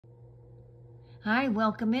Hi,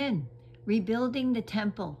 welcome in. Rebuilding the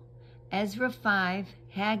Temple. Ezra 5,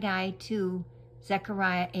 Haggai 2,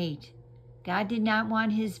 Zechariah 8. God did not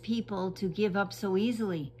want his people to give up so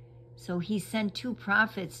easily, so he sent 2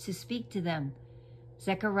 prophets to speak to them.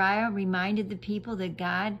 Zechariah reminded the people that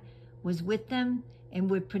God was with them and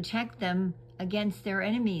would protect them against their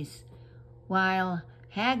enemies, while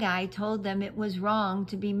Haggai told them it was wrong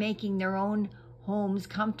to be making their own homes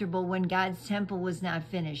comfortable when God's temple was not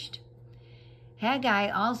finished. Haggai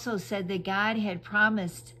also said that God had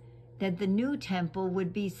promised that the new temple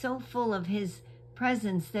would be so full of his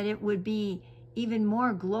presence that it would be even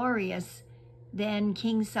more glorious than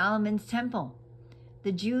King Solomon's temple.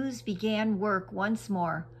 The Jews began work once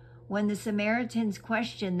more. When the Samaritans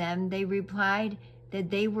questioned them, they replied that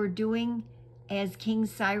they were doing as King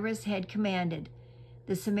Cyrus had commanded.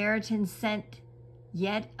 The Samaritans sent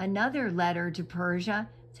yet another letter to Persia,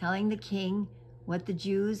 telling the king what the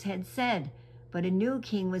Jews had said. But a new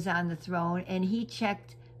king was on the throne, and he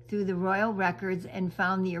checked through the royal records and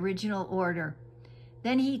found the original order.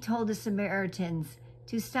 Then he told the Samaritans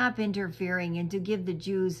to stop interfering and to give the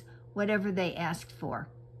Jews whatever they asked for.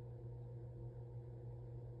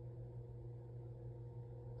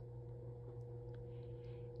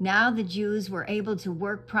 Now the Jews were able to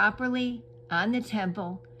work properly on the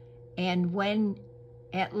temple, and when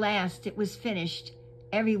at last it was finished,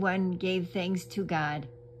 everyone gave thanks to God.